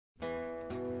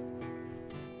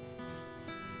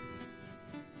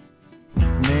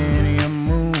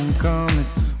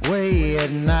at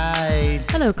night.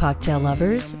 Hello, cocktail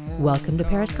lovers. Welcome to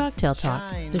Paris Cocktail Talk,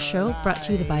 the show brought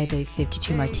to you by the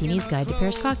 52 Martinis Guide to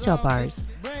Paris Cocktail Bars.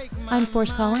 I'm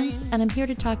Force Collins, and I'm here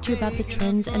to talk to you about the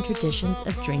trends and traditions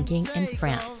of drinking in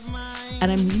France.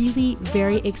 And I'm really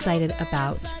very excited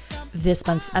about this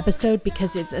month's episode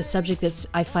because it's a subject that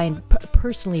I find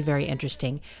personally very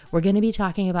interesting. We're going to be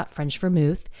talking about French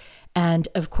vermouth. And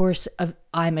of course,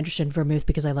 I'm interested in vermouth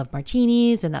because I love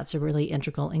martinis, and that's a really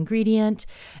integral ingredient.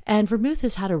 And vermouth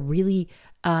has had a really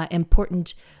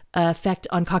important effect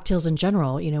on cocktails in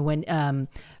general. You know, when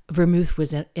vermouth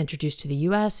was introduced to the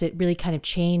U.S., it really kind of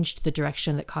changed the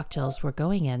direction that cocktails were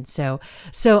going in. So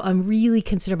I'm really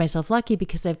consider myself lucky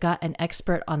because I've got an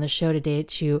expert on the show today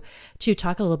to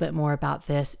talk a little bit more about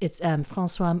this. It's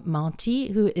François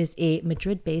Monti, who is a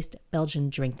Madrid-based Belgian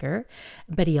drinker,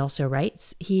 but he also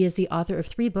writes. He is the author of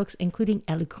 3 books, including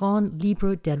El Gran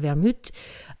Libro del Vermut,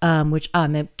 which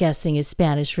I'm guessing is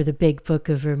Spanish for the Big Book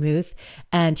of Vermouth,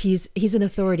 and he's an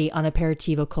authority on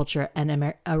aperitivo culture and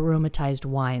aromatized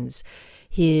wines.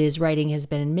 His writing has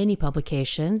been in many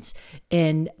publications.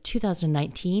 In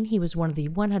 2019, he was one of the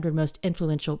 100 most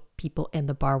influential people in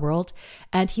the bar world,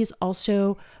 and he's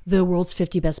also the World's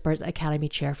 50 Best Bars Academy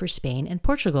Chair for Spain and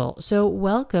Portugal. So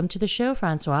welcome to the show,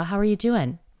 Francois. How are you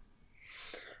doing?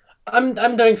 I'm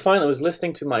doing fine. I was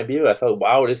listening to my bio. I thought,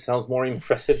 wow, this sounds more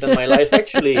impressive than my life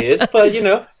actually is. But, you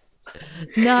know,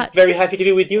 not very happy to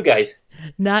be with you guys.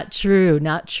 Not true.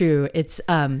 It's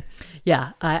I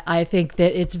think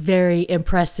that it's very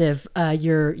impressive,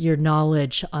 your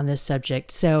knowledge on this subject.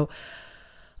 So,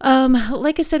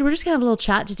 like I said, we're just gonna have a little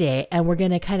chat today, and we're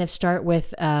gonna kind of start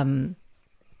with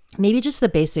maybe just the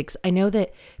basics. I know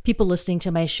that people listening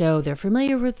to my show, they're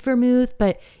familiar with vermouth,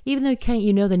 but even though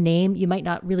you know the name, you might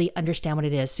not really understand what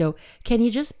it is. So, can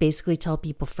you just basically tell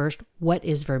people first, what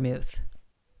is vermouth?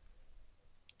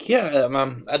 Yeah,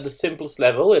 at the simplest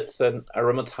level, it's an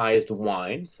aromatized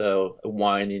wine. So a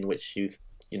wine in which you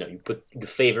put the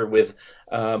flavor with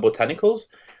botanicals.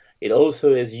 It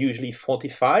also is usually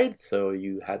fortified, so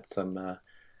you had some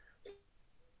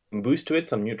boost to it,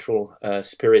 some neutral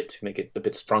spirit to make it a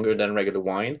bit stronger than regular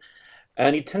wine,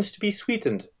 and it tends to be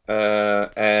sweetened.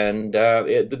 The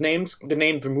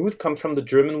name vermouth comes from the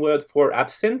German word for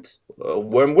absinthe,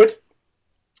 wormwood,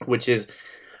 which is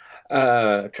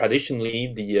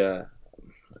traditionally the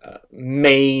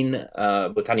main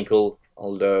botanical,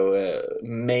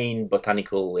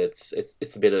 it's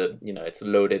a bit of, it's a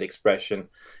loaded expression.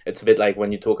 It's a bit like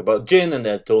when you talk about gin and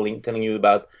they're telling you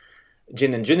about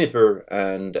gin and juniper,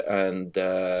 and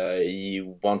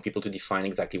you want people to define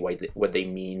exactly what they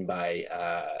mean by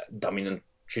dominant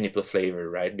juniper flavor,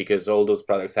 right? Because all those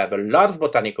products have a lot of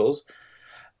botanicals.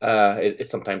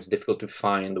 It's sometimes difficult to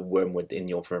find the wormwood in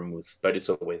your vermouth, but it's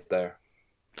always there.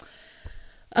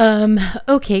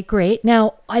 Okay, great.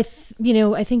 Now, I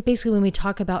think basically when we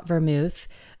talk about vermouth,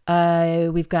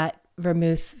 we've got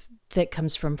vermouth that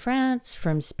comes from France,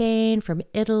 from Spain, from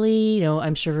Italy. You know,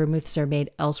 I'm sure vermouths are made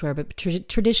elsewhere, but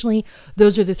traditionally,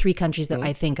 those are the 3 countries that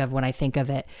I think of when I think of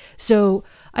it. So,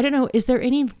 I don't know, is there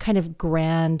any kind of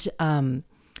grand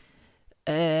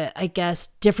I guess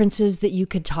differences that you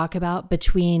could talk about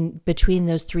between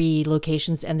those 3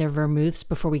 locations and their vermouths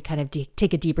before we kind of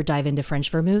take a deeper dive into French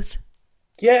vermouth?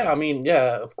 Yeah,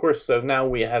 of course. So now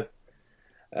we have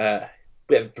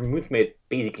vermouth made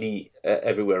basically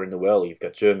everywhere in the world. You've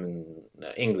got German,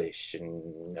 English,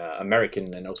 and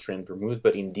American and Austrian vermouth,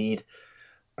 but indeed,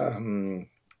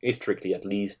 historically at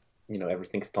least,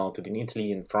 everything started in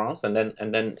Italy and France, and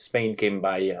then Spain came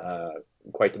by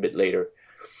quite a bit later.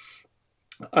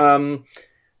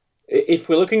 If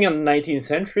we're looking at the 19th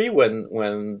century,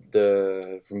 when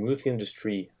the vermouth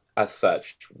industry as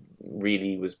such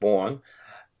really was born,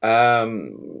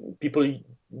 people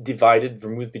divided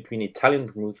vermouth between Italian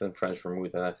vermouth and French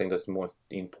vermouth, and I think that's the most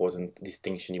important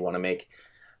distinction you want to make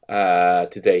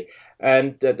today.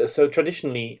 And so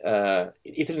traditionally,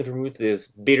 Italian vermouth is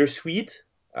bittersweet,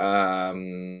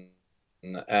 and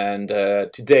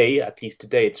today, at least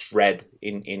today, it's red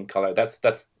in color. That's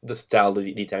the style that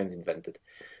the Italians invented.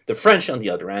 The French, on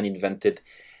the other hand, invented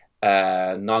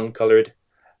non-colored,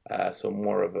 so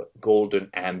more of a golden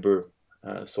amber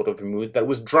sort of vermouth that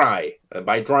was dry.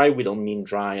 By dry, we don't mean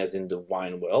dry as in the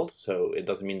wine world, so it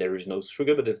doesn't mean there is no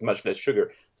sugar, but there's much less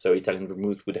sugar. So Italian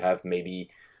vermouth would have maybe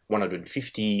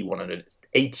 150,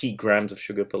 180 grams of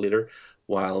sugar per liter,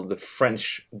 while the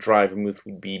French dry vermouth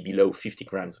would be below 50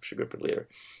 grams of sugar per liter.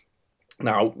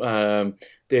 Now,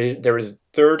 there is a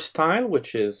third style,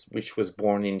 which was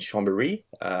born in Chambéry.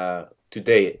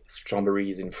 Today, Chambéry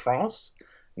is in France,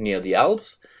 near the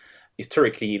Alps.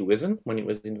 Historically, it wasn't when it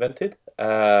was invented.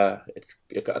 It's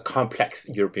a complex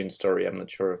European story. I'm not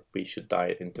sure we should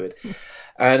dive into it.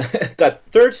 And that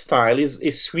third style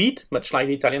is sweet, much like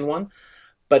the Italian one,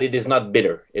 but it is not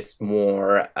bitter. It's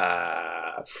more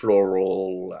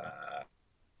floral,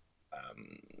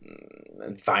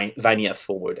 vanilla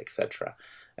forward, etc.,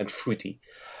 and fruity.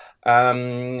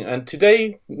 And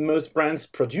today, most brands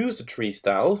produce the three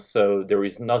styles, so there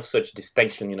is no such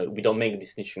distinction. We don't make a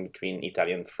distinction between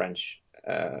Italian, French,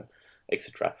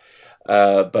 etc.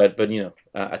 But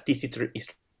at least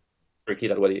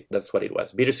historically, that's what it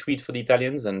was. Bittersweet for the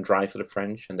Italians and dry for the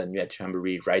French, and then you had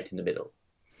Chambéry right in the middle.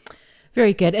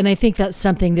 Very good. And I think that's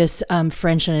something, this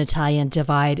French and Italian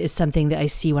divide is something that I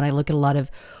see when I look at a lot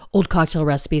of old cocktail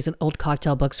recipes and old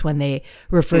cocktail books when they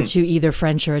refer to either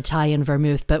French or Italian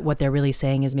vermouth, but what they're really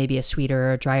saying is maybe a sweeter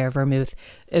or a drier vermouth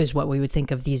is what we would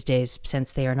think of these days,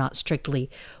 since they are not strictly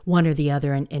one or the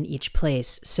other in each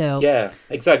place. So yeah,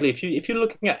 exactly. If you're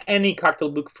looking at any cocktail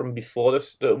book from before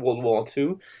the World War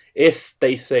II, if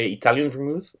they say Italian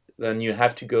vermouth, then you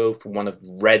have to go for one of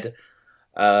the red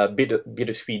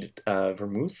bittersweet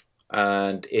vermouth,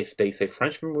 and if they say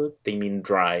French vermouth, they mean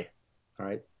dry. All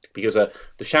right, because the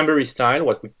Chambéry style,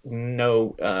 what we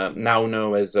now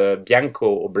know as Bianco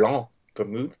or Blanc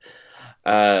vermouth,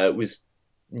 was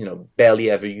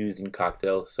barely ever used in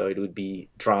cocktails, so it would be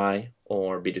dry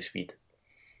or bittersweet,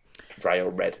 dry or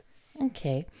red.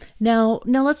 Okay. Now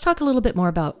let's talk a little bit more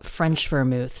about French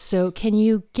vermouth. So can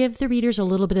you give the readers a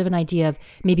little bit of an idea of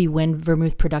maybe when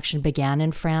vermouth production began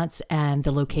in France and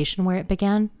the location where it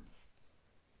began?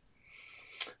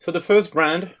 So the first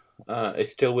brand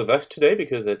is still with us today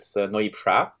because it's Noilly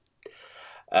Prat.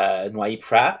 Noilly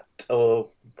Prat, or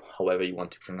however you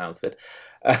want to pronounce it.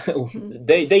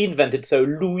 They invented, so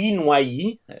Louis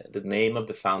Noilly, the name of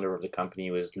the founder of the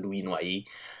company was Louis Noilly,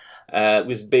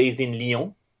 was based in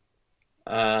Lyon.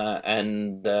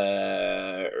 And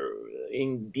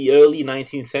in the early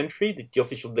 19th century, the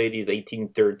official date is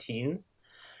 1813,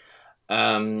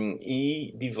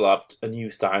 he developed a new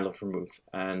style of vermouth.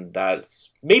 And that's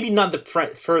maybe not the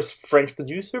first French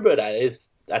producer, but that is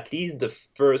at least the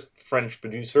first French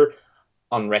producer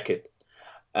on record.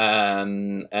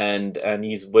 And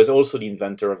he was also the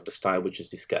inventor of the style which is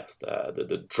discussed,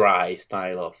 the dry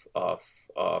style of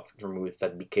vermouth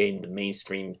that became the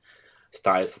mainstream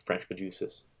style for French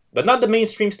producers, but not the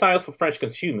mainstream style for French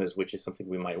consumers, which is something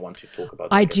we might want to talk about.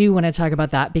 I do want to talk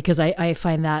about that because I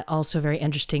find that also very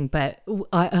interesting, but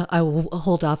I will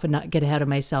hold off and not get ahead of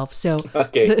myself. So,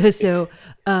 okay. So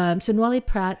Noilly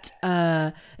Prat,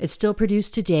 it's still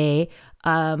produced today.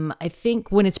 I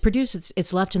think when it's produced,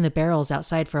 it's left in the barrels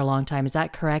outside for a long time. Is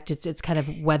that correct? It's kind of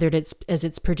weathered as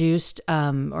it's produced, or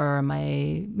am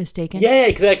I mistaken? Yeah,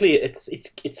 exactly. It's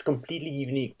a completely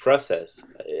unique process.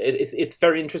 It's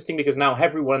very interesting because now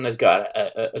everyone has got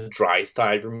a dry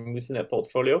style vermouth in their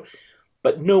portfolio,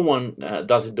 but no one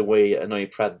does it the way Noilly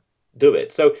Prat do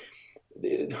it. So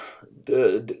the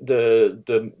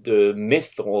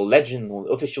myth or legend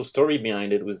or official story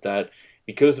behind it was that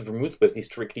because the vermouth was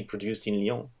historically produced in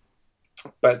Lyon,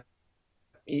 but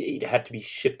it had to be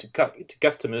shipped to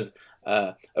customers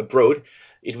abroad,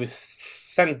 it was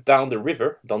sent down the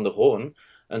river, down the Rhône,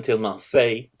 until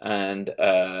Marseille, and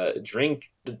during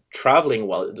the traveling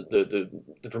while the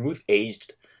vermouth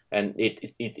aged, and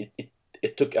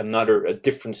it took a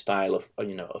different style of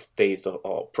taste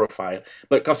or profile,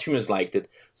 but consumers liked it,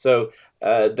 so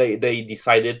they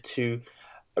decided to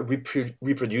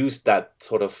reproduce that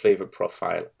sort of flavor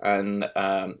profile. And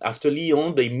after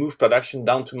Lyon, they moved production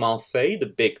down to Marseille, the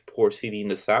big port city in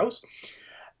the south.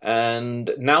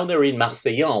 And now they're in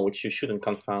Marseillan, which you shouldn't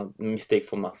mistake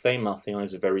for Marseille. Marseillan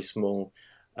is a very small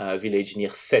village near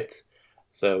Sète,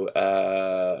 so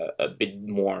a bit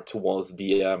more towards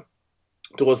the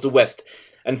west.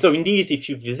 And so indeed, if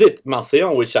you visit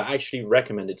Marseillan, which I actually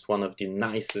recommend, it's one of the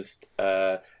nicest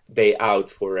day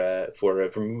out for a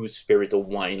vermouth spirit or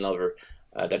wine lover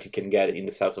that you can get in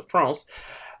the south of France.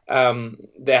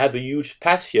 They have a huge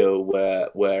patio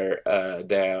where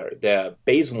their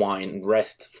base wine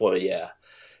rests for a year.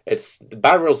 The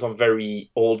barrels are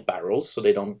very old barrels, so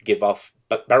they don't give off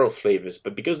barrel flavors.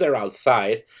 But because they're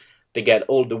outside, they get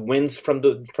all the winds from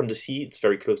the sea. It's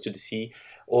very close to the sea.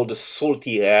 All the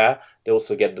salty air. They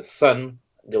also get the sun.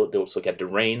 They also get the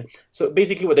rain. So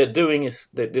basically, what they're doing is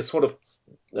they're sort of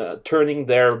turning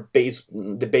the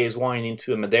base wine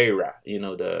into a Madeira.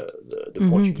 The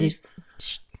Portuguese.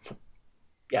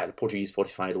 The Portuguese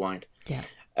fortified wine. Yeah.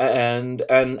 And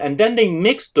then they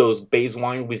mix those base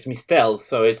wine with mistels.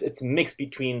 So it's a mix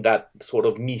between that sort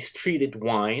of mistreated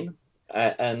wine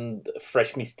and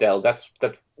fresh mistel.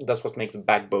 That's what makes a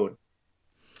backbone.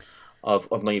 of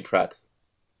Noilly Prat.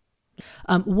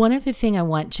 One other thing I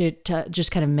want to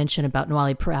just kind of mention about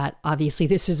Noilly Prat, obviously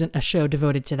this isn't a show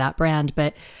devoted to that brand,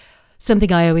 but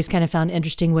something I always kind of found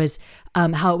interesting was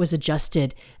how it was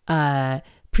adjusted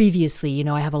previously. You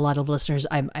know, I have a lot of listeners,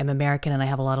 I'm American, and I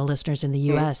have a lot of listeners in the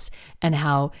US, and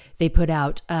how they put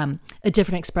out a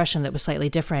different expression that was slightly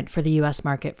different for the US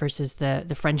market versus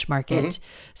the French market.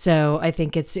 So I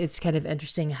think it's kind of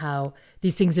interesting how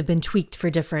these things have been tweaked for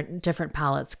different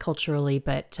palates culturally,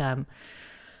 but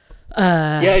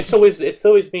yeah, it's always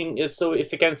been, so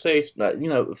if you can say, you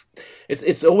know,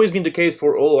 it's always been the case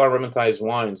for all aromatized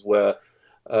wines where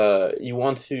you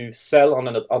want to sell on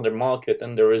the market,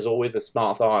 and there is always a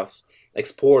smart ass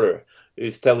exporter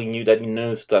who's telling you that he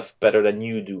knows stuff better than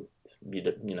you do.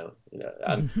 You know, you're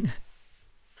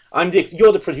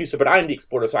the producer, but I'm the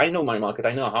exporter, so I know my market.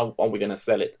 I know how are we going to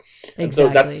sell it. Exactly. And so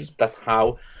that's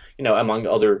how, you know, among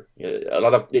other,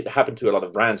 it happened to a lot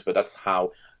of brands, but that's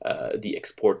how the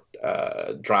export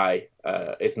dry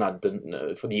is not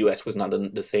for the US was not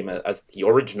the same as the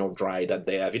original dry that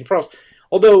they have in France.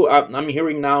 Although I'm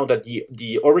hearing now that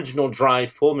the original dry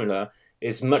formula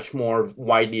is much more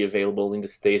widely available in the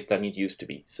States than it used to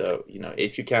be. So, you know,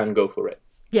 if you can, go for it.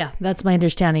 Yeah, that's my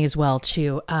understanding as well,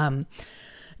 too.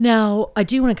 Now, I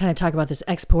do want to kind of talk about this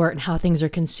export and how things are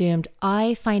consumed.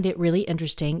 I find it really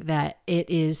interesting that it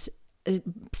is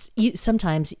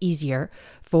sometimes easier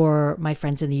for my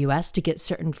friends in the US to get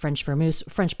certain French vermouths,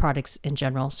 French products in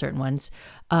general, certain ones.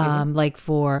 Like,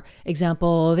 for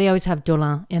example, they always have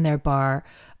Dolin in their bar.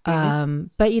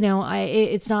 But, you know,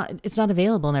 it's not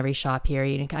available in every shop here.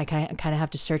 You know, I kind of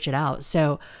have to search it out.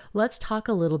 So let's talk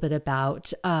a little bit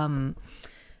about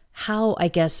how, I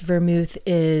guess, vermouth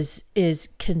is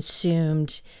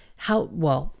consumed,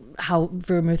 how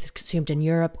vermouth is consumed in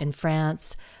Europe and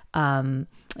France.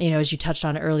 You know, as you touched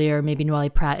on earlier, maybe Noilly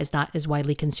Prat is not as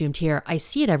widely consumed here. I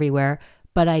see it everywhere,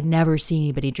 but I'd never see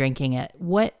anybody drinking it.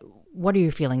 What are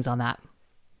your feelings on that?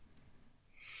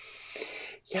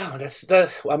 Yeah, that's.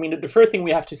 I mean, the first thing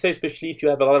we have to say, especially if you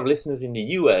have a lot of listeners in the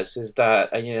US, is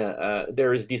that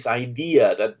there is this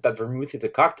idea that vermouth is a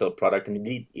cocktail product, and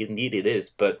indeed it is.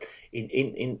 But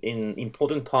in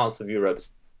important parts of Europe,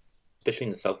 especially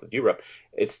in the south of Europe,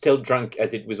 it's still drunk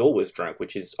as it was always drunk,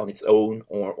 which is on its own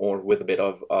or with a bit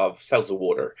of seltzer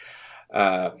water.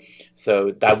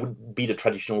 So that would be the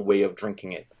traditional way of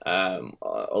drinking it.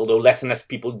 Although less and less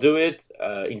people do it.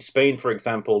 In Spain, for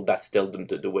example, that's still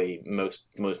the way most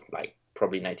like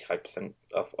probably 95%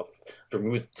 of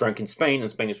vermouth drunk in Spain,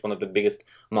 and Spain is one of the biggest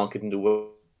market in the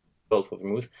world for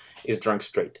vermouth, is drunk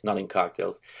straight, not in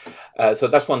cocktails. So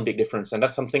that's one big difference, and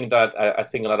that's something that I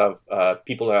think a lot of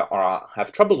people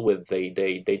have trouble with.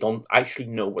 They don't actually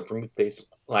know what vermouth tastes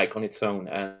like on its own,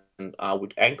 and I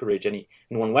would encourage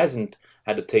anyone who hasn't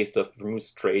had a taste of vermouth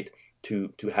straight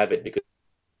to have it, because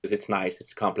it's nice,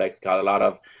 it's complex, got a lot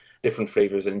of different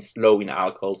flavors, and it's low in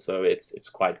alcohol, so it's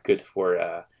quite good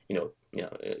for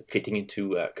fitting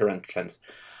into current trends.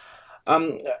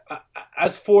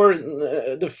 As for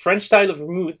the French style of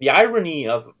vermouth, the irony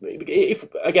of, if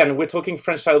again we're talking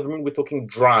French style of vermouth, we're talking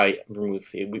dry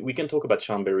vermouth. We can talk about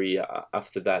Chambéry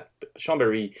after that. But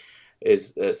Chambéry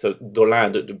is so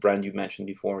Dolin, the brand you mentioned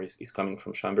before, is coming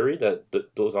from Chambéry.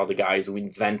 Those are the guys who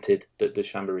invented the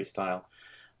Chambéry style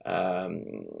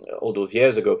all those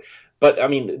years ago. But I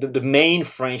mean, the main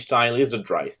French style is the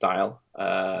dry style.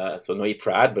 So Noilly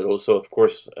Prat, but also, of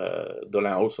course,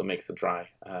 Dolin also makes a dry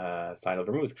style of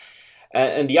vermouth.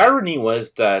 And the irony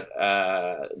was that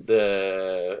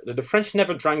the French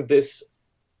never drank this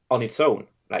on its own,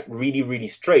 like really, really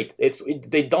straight.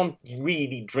 They don't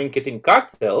really drink it in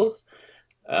cocktails.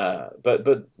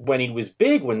 But when it was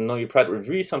big, when Noilly Prat was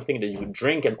really something that you would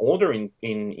drink and order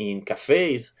in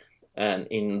cafes and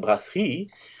in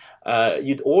brasserie,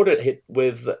 you'd order it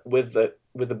with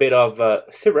a bit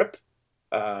of syrup,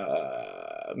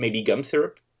 maybe gum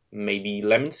syrup, maybe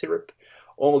lemon syrup,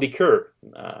 or liqueur,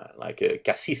 like a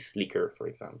cassis liqueur, for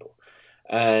example.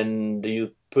 And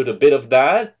you put a bit of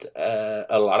that,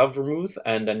 a lot of vermouth,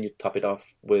 and then you top it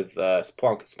off with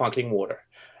sparkling water.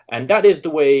 And that is the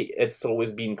way it's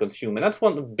always been consumed. And that's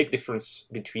one big difference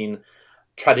between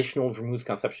traditional vermouth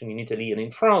consumption in Italy and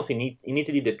in France. In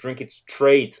Italy, they drink it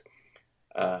straight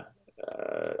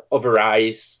over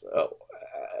ice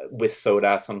with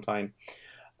soda sometimes.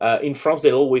 In France,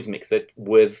 they'll always mix it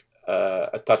with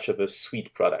a touch of a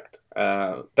sweet product.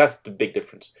 That's the big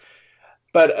difference.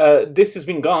 But this has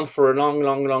been gone for a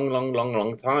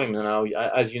long time now.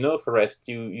 As you know, Forrest,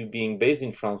 you being based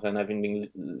in France and having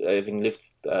lived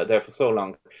there for so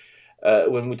long,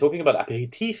 when we're talking about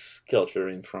aperitif culture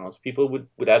in France, people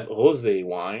would have rosé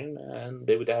wine and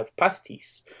they would have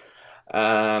pastis.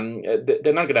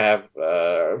 They're not going to have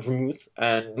vermouth,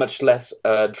 and much less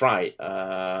dry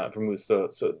vermouth.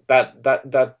 So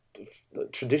that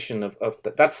tradition of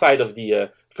that side of the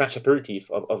French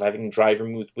aperitif of having dry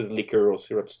vermouth with liquor or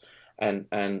syrups and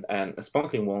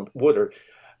sparkling water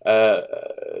uh,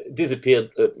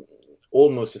 disappeared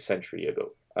almost a century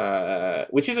ago,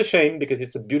 which is a shame because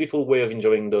it's a beautiful way of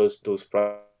enjoying those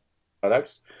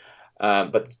products.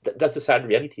 But that's the sad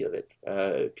reality of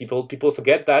it. People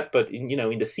forget that, but in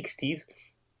the '60s,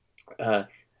 uh,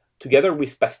 together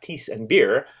with pastis and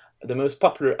beer, the most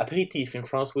popular aperitif in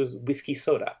France was whiskey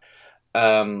soda.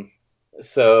 Um,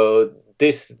 so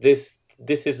this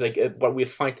is like what we're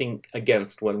fighting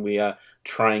against when we are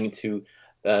trying to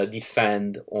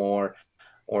defend or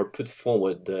put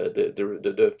forward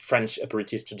the French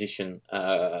aperitif tradition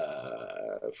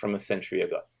from a century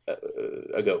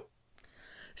ago.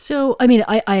 So, I mean,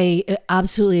 I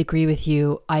absolutely agree with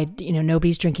you.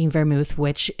 Nobody's drinking vermouth,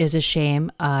 which is a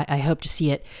shame. I hope to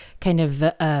see it kind of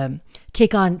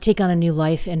take on a new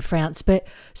life in France. But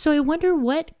so I wonder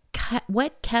what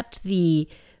kept the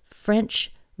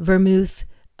French vermouth,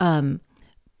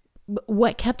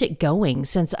 what kept it going,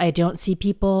 since I don't see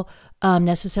people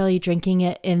necessarily drinking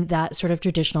it in that sort of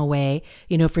traditional way.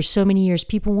 For so many years,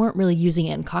 people weren't really using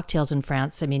it in cocktails in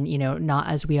France. I mean, not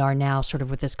as we are now, sort of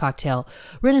with this cocktail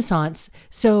renaissance.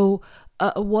 So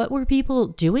what were people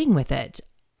doing with it?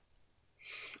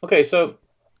 Okay, so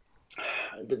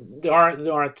there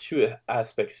are two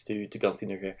aspects to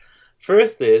consider here.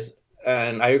 First is,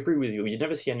 and I agree with you, you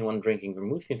never see anyone drinking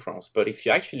vermouth in France, but if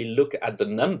you actually look at the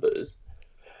numbers,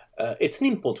 it's an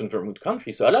important vermouth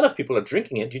country, so a lot of people are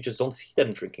drinking it. You just don't see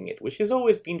them drinking it, which has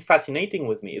always been fascinating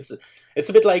with me. It's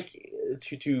a bit like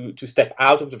to step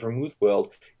out of the vermouth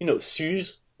world.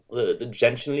 Suze, the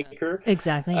gentian liquor.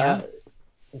 Exactly. Yeah.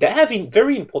 They have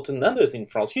very important numbers in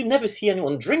France. You never see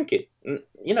anyone drink it.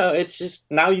 It's just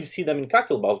now you see them in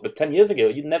cocktail bars, but 10 years ago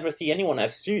you never see anyone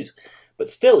have Suze. But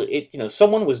still,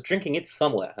 someone was drinking it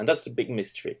somewhere, and that's a big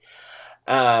mystery.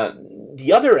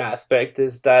 The other aspect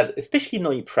is that, especially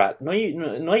Noilly Prat,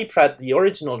 Noilly Prat, the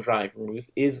original dry vermouth,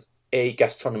 is a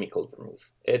gastronomical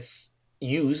vermouth. It's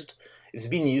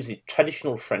been used in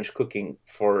traditional French cooking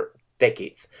for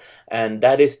decades, and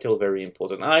that is still very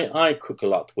important. I cook a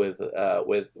lot with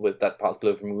that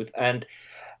particular vermouth, and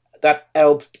that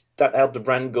helped the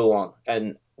brand go on.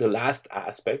 And the last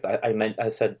aspect, I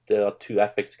said there are two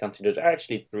aspects to consider. There are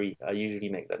actually three. I usually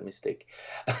make that mistake.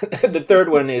 The third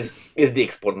one is the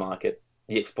export market.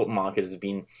 The export market has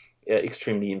been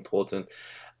extremely important,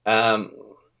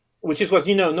 which is what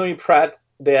Noilly Prat.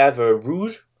 They have a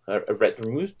rouge, a red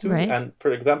vermouth too, Right. and for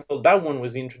example, that one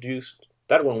was introduced.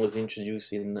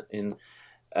 In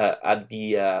at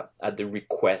the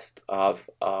request of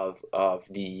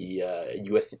the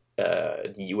U.S.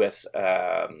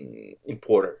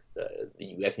 Importer. The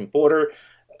U.S. importer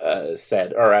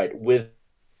said, "All right, with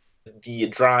the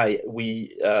dry,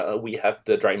 we have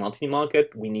the dry Martini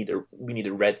market. We need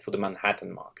a red for the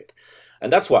Manhattan market," and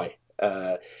that's why.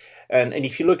 And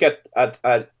if you look at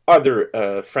other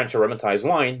French aromatized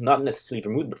wine, not necessarily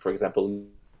vermouth, but for example,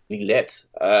 Lillet,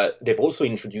 they've also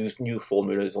introduced new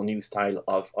formulas or new style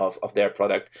of their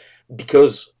product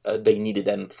because they needed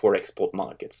them for export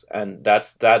markets, and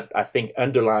that I think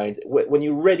underlines when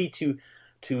you're ready to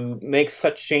make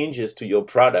such changes to your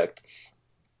product.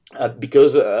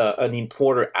 Because an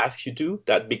importer asks you to,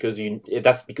 that's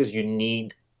because you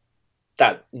need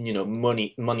that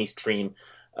money stream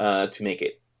to make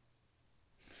it.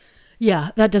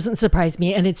 Yeah, that doesn't surprise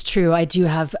me, and it's true. I do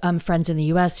have friends in the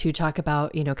U.S. who talk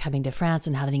about coming to France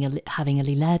and having a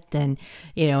Lillet, and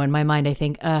in my mind, I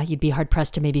think you'd be hard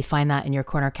pressed to maybe find that in your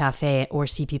corner cafe or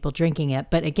see people drinking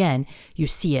it. But again, you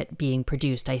see it being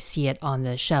produced. I see it on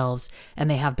the shelves,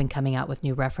 and they have been coming out with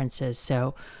new references.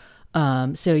 So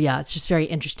yeah, it's just very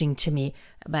interesting to me.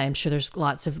 But I'm sure there's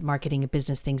lots of marketing and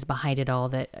business things behind it all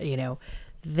that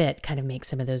that kind of make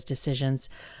some of those decisions.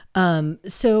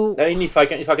 So, and if I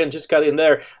can just cut in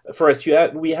there, first,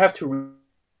 we have to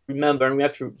remember, and we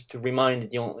have to remind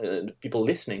people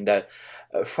listening that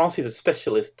France is a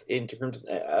specialist in terms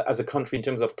as a country in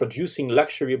terms of producing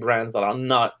luxury brands that are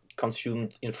not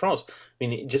consumed in France. I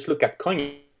mean, just look at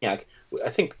cognac.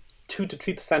 I think 2 to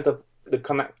 3% of the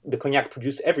cognac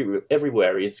produced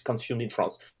everywhere is consumed in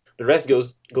France. The rest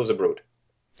goes abroad.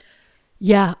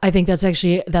 yeah, I think that's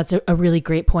a really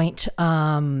great point.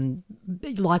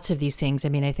 Lots of these things. I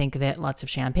mean, I think that lots of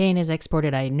champagne is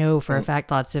exported. I know for a fact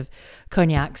lots of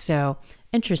cognac. So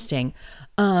interesting.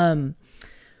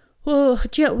 Well,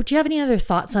 do you have any other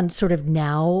thoughts on sort of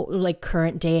now, like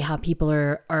current day, how people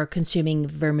are consuming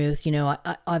vermouth?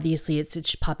 Obviously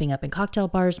it's popping up in cocktail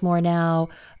bars more now,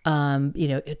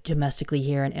 domestically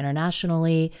here and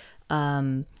internationally.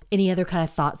 Any other kind of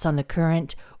thoughts on the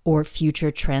current or future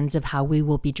trends of how we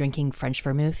will be drinking French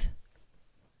vermouth?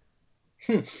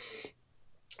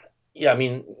 Yeah, I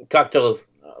mean,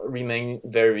 cocktails remain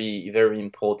very, very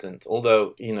important.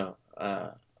 Although,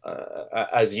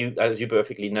 as you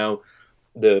perfectly know,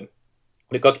 the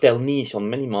the cocktail niche on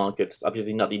many markets,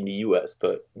 obviously not in the US,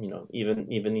 but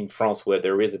even in France where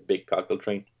there is a big cocktail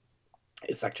train,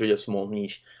 it's actually a small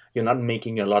niche. You're not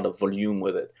making a lot of volume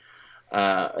with it.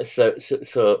 So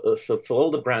for all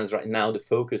the brands right now, the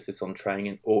focus is on trying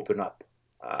and open up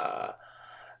uh,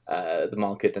 the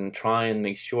market and try and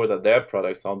make sure that their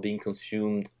products are being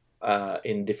consumed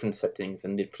in different settings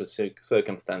and different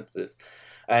circumstances.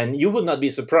 And you would not be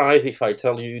surprised if I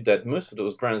tell you that most of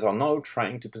those brands are now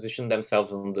trying to position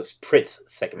themselves on the spritz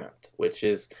segment, which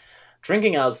is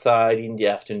drinking outside in the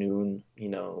afternoon,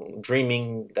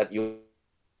 dreaming that you're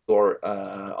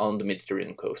on the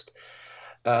Mediterranean coast.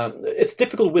 It's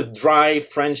difficult with dry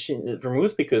French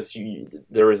vermouth because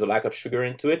there is a lack of sugar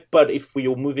into it. But if we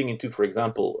are moving into, for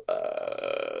example,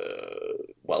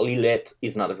 well, Lillet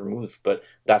is not a vermouth, but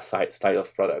that style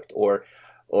of product, or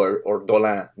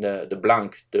Dolin, the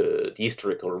Blanc, the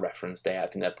historical reference they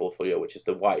have in their portfolio, which is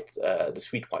the white, the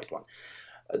sweet white one.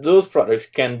 Those products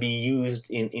can be used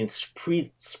in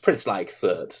spritz-like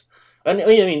serves. And I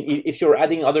mean, if you're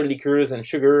adding other liqueurs and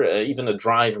sugar, even a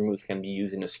dry vermouth can be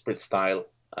used in a spritz style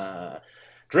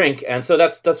drink. And so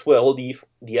that's where all the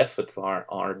efforts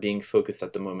are being focused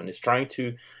at the moment. Is trying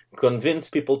to convince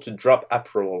people to drop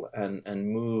Aperol and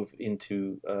move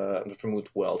into the vermouth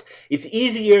world. It's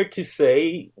easier to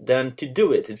say than to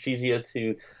do it. It's easier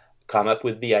to come up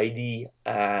with the idea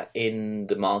in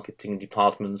the marketing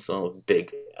departments of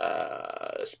big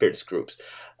spirits groups.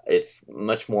 It's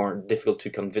much more difficult to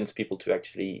convince people to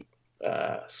actually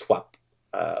swap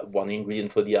one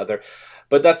ingredient for the other.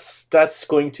 But that's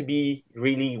going to be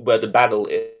really where the battle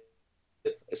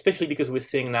is, especially because we're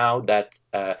seeing now that,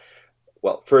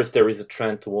 well, first there is a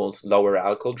trend towards lower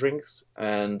alcohol drinks,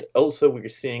 and also we're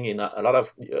seeing in a lot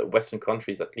of Western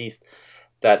countries, at least,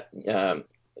 that the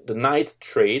night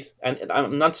trade, and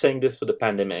I'm not saying this for the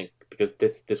pandemic because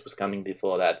this was coming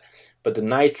before that, but the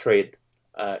night trade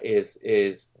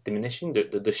is diminishing.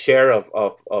 The share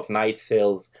of night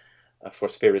sales for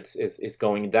spirits is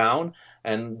going down,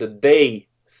 and the day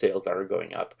sales are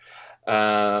going up,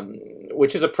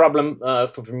 which is a problem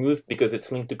for vermouth because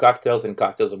it's linked to cocktails, and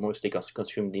cocktails are mostly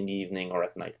consumed in the evening or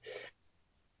at night.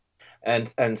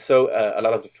 And so a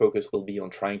lot of the focus will be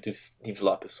on trying to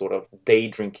develop a sort of day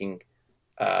drinking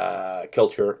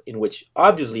culture in which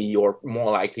obviously you're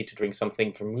more likely to drink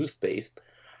something vermouth based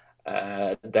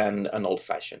than an old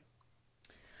fashioned.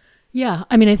 Yeah,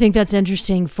 I mean, I think that's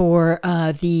interesting for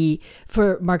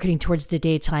for marketing towards the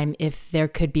daytime. If there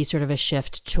could be sort of a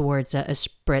shift towards a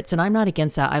spritz, and I'm not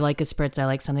against that. I like a spritz. I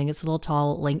like something that's a little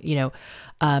tall, like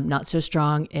not so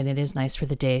strong, and it is nice for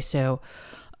the day. So,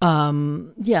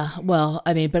 yeah, well,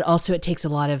 I mean, but also it takes a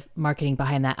lot of marketing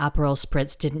behind that. Aperol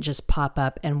Spritz didn't just pop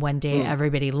up and one day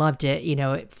everybody loved it.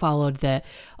 It followed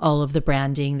all of the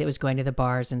branding that was going to the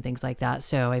bars and things like that.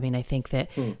 So, I mean, I think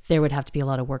that there would have to be a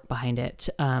lot of work behind it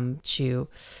to,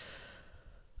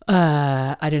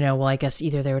 I don't know. Well, I guess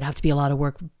either there would have to be a lot of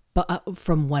work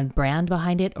from one brand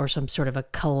behind it or some sort of a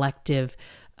collective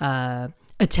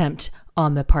attempt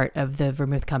on the part of the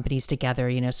vermouth companies together,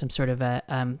 some sort of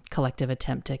a collective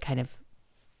attempt to kind of,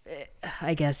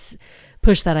 I guess,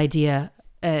 push that idea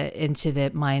into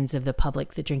the minds of the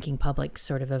public, the drinking public,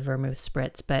 sort of a vermouth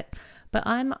spritz. But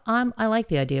I like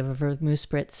the idea of a vermouth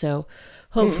spritz, so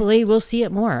hopefully we'll see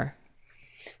it more.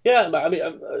 Yeah, but I mean,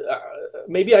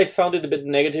 maybe I sounded a bit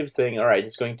negative, saying, "All right,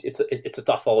 it's a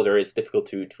tough order. It's difficult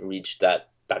to reach that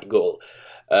goal,"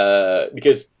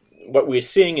 because what we're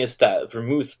seeing is that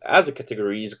vermouth as a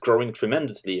category is growing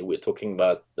tremendously. We're talking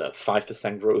about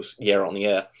 5% growth year on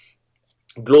year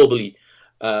globally,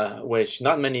 which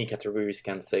not many categories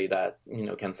can say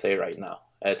right now.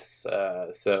 It's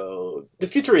so the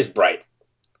future is bright.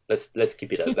 Let's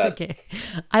keep it at that. Okay,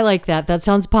 I like that. That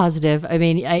sounds positive. I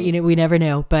mean, we never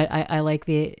know, but I like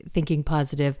the thinking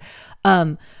positive.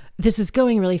 This is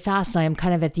going really fast, and I am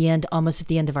kind of almost at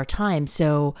the end of our time.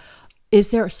 So, is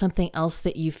there something else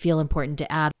that you feel important to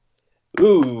add?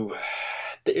 Ooh,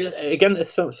 again, there's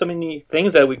so many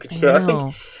things that we could share. I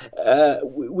think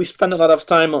we spend a lot of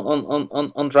time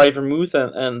on dry vermouth,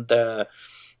 and I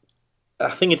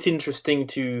think it's interesting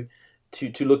to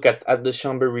to look at the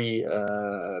Chambéry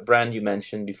brand you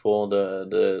mentioned before,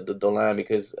 the Dolin,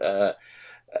 because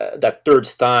that third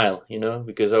style,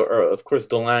 because of course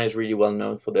Dolin is really well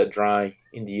known for their dry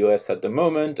in the US at the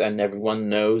moment, and everyone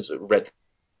knows red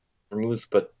vermouth,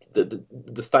 but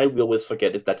the style we always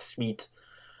forget is that sweet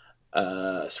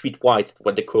white,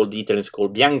 what the Italians call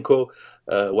bianco,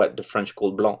 what the French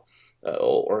call blanc,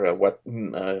 or what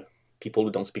people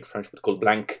who don't speak French would call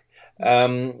blanc.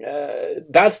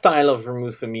 That style of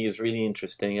vermouth for me is really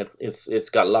interesting. It's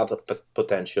got lots of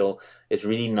potential. It's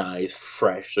really nice,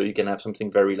 fresh, so you can have something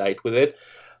very light with it.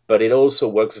 But it also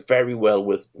works very well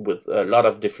with a lot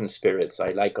of different spirits. I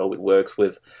like how it works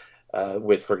with,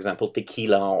 for example,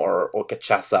 tequila or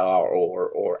cachaça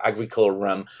or agricole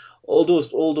rum. All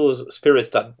those spirits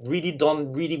that really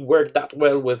don't really work that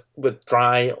well with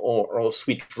dry or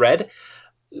sweet red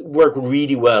work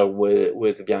really well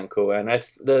with Bianco, and I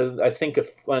think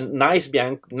a nice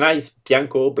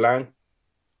Bianco, Blanc,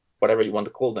 whatever you want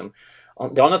to call them.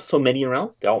 There are not so many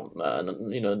around. There are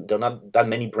not that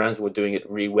many brands who are doing it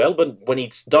really well. But when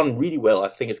it's done really well, I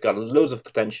think it's got loads of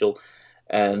potential,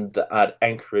 and I'd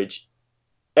encourage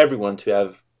everyone to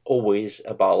have always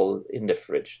a bottle in the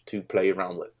fridge to play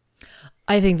around with.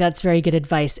 I think that's very good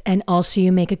advice. And also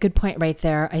you make a good point right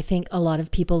there. I think a lot of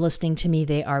people listening to me,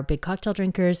 they are big cocktail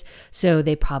drinkers, so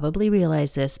they probably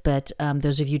realize this. But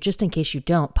those of you, just in case you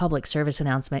don't, public service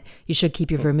announcement, you should keep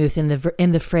your vermouth in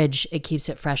the fridge. It keeps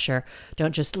it fresher.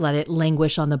 Don't just let it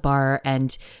languish on the bar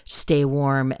and stay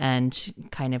warm and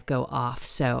kind of go off.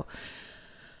 So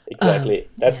exactly.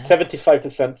 That's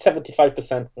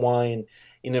 75% wine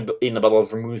in a bottle of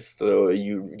vermouth, so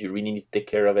you really need to take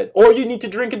care of it, or you need to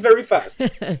drink it very fast.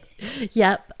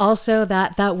 Yep. Also,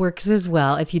 that works as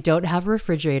well if you don't have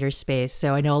refrigerator space.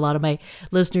 So I know a lot of my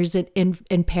listeners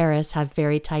in Paris have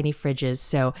very tiny fridges.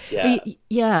 So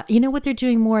yeah, you know what they're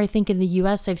doing more? I think in the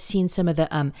U.S. I've seen some of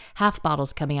the half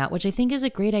bottles coming out, which I think is a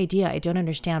great idea. I don't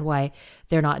understand why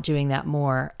they're not doing that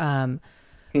more.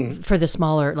 For the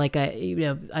smaller, like I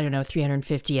don't know,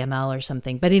 350 ml or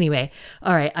something. But anyway,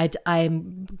 all right,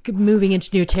 I'm moving into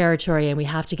new territory and we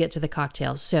have to get to the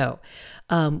cocktails. So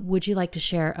would you like to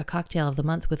share a cocktail of the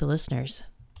month with the listeners?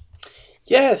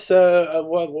 Yes,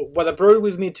 what I brought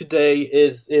with me today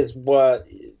is what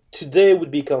today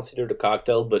would be considered a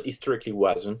cocktail, but historically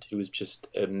wasn't. It was just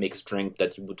a mixed drink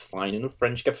that you would find in a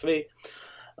French cafe.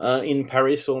 In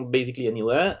Paris or basically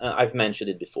anywhere. I've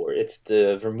mentioned it before. It's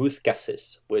the vermouth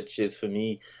cassis, which is for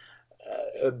me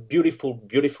a beautiful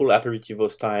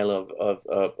aperitivo style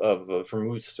of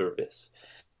vermouth service.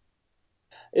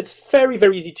 It's very,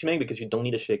 very easy to make because you don't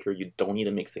need a shaker, you don't need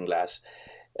a mixing glass.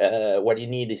 What you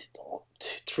need is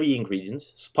 3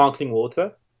 ingredients: sparkling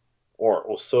water,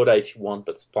 or soda if you want,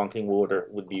 but sparkling water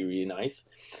would be really nice.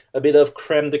 A bit of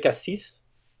crème de cassis,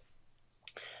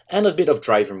 and a bit of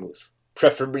dry vermouth.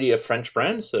 Preferably a French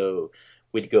brand, so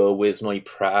we'd go with Noy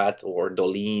Prat or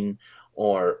Dolin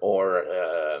or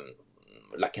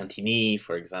La Cantini,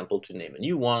 for example, to name a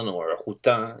new one, or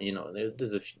Routin.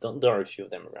 There are a few of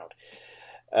them around,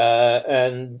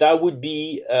 and that would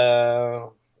be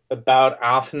about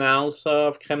half an ounce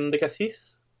of crème de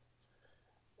cassis,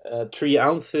 3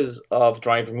 ounces of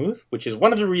dry vermouth, which is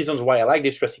one of the reasons why I like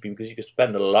this recipe, because you can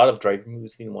spend a lot of dry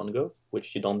vermouth in one go,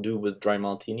 which you don't do with dry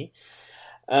martini.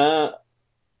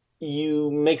 You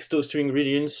mix those 2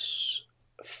 ingredients,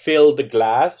 fill the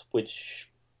glass, which,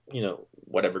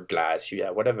 whatever glass you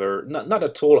have, whatever, not a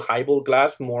tall highball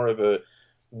glass, more of a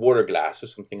water glass or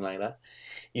something like that.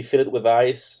 You fill it with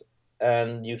ice,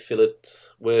 and you fill it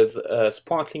with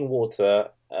sparkling water,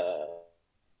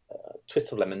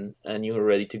 twist of lemon, and you're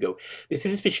ready to go. This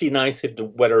is especially nice if the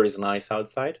weather is nice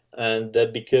outside, and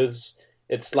because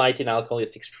it's light in alcohol,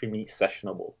 it's extremely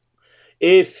sessionable.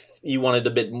 If you wanted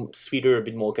a bit sweeter, a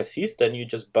bit more cassis, then you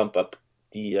just bump up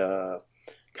the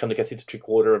crème de cassis to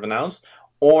 3/4 of an ounce,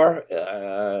 or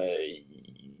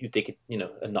you take it,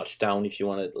 a notch down if you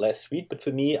want it less sweet. But for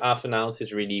me, half an ounce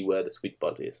is really where the sweet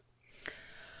spot is.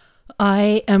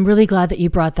 I am really glad that you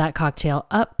brought that cocktail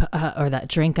up, or that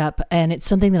drink up. And it's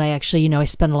something that I actually, I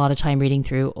spend a lot of time reading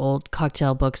through old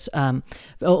cocktail books,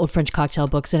 old French cocktail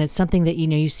books. And it's something that,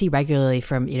 you see regularly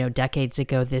from, decades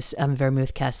ago, this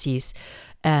vermouth cassis.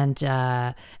 And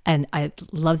I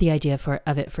love the idea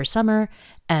of it for summer.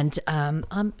 And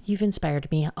you've inspired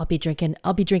me. I'll be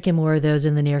drinking more of those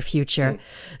in the near future.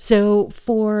 So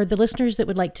for the listeners that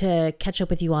would like to catch up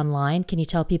with you online, can you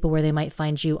tell people where they might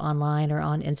find you online or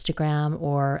on Instagram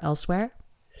or elsewhere?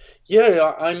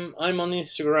 Yeah, I'm on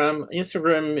Instagram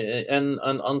and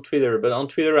on Twitter, but on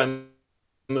Twitter I'm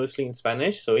mostly in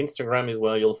Spanish. So Instagram is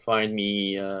where you'll find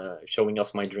me showing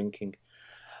off my drinking.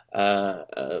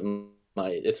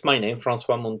 it's my name,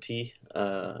 Francois Monti.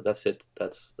 That's it.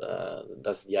 That's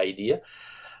the idea.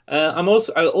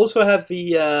 I also have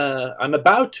I'm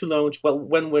about to launch. Well,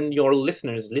 when your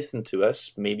listeners listen to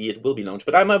us, maybe it will be launched.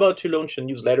 But I'm about to launch a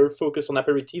newsletter focused on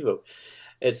Aperitivo.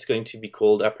 It's going to be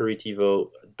called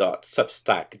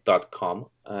aperitivo.substack.com,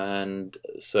 and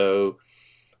so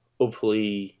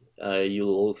hopefully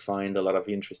you'll find a lot of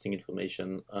interesting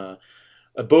information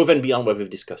above and beyond what we've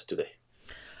discussed today.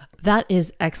 That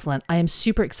is excellent. I am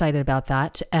super excited about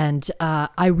that. And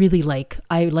I like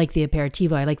the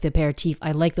aperitivo. I like the aperitif.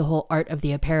 I like the whole art of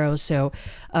the apero. So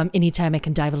anytime I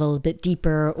can dive a little bit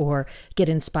deeper or get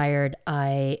inspired,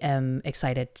 I am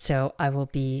excited. So I will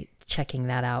be checking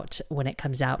that out when it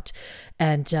comes out.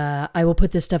 And I will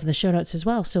put this stuff in the show notes as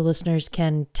well, so listeners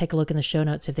can take a look in the show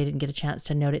notes if they didn't get a chance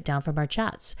to note it down from our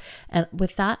chats. And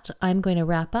with that, I'm going to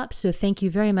wrap up. So thank you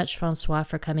very much, Francois,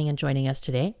 for coming and joining us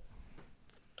today.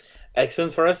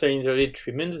 Excellent for us. I enjoyed it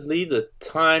tremendously. The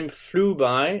time flew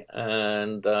by,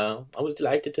 and I was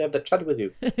delighted to have that chat with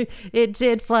you. It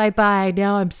did fly by.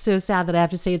 Now I'm so sad that I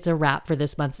have to say it's a wrap for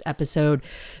this month's episode.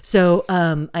 So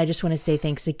I just want to say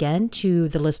thanks again to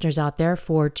the listeners out there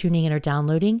for tuning in or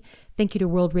downloading. Thank you to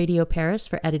World Radio Paris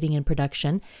for editing and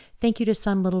production. Thank you to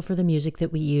Sun Little for the music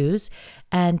that we use.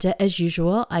 And as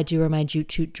usual, I do remind you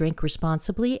to drink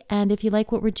responsibly. And if you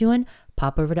like what we're doing,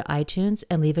 pop over to iTunes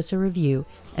and leave us a review.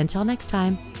 Until next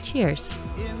time, cheers.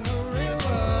 In the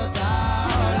river,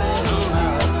 darling,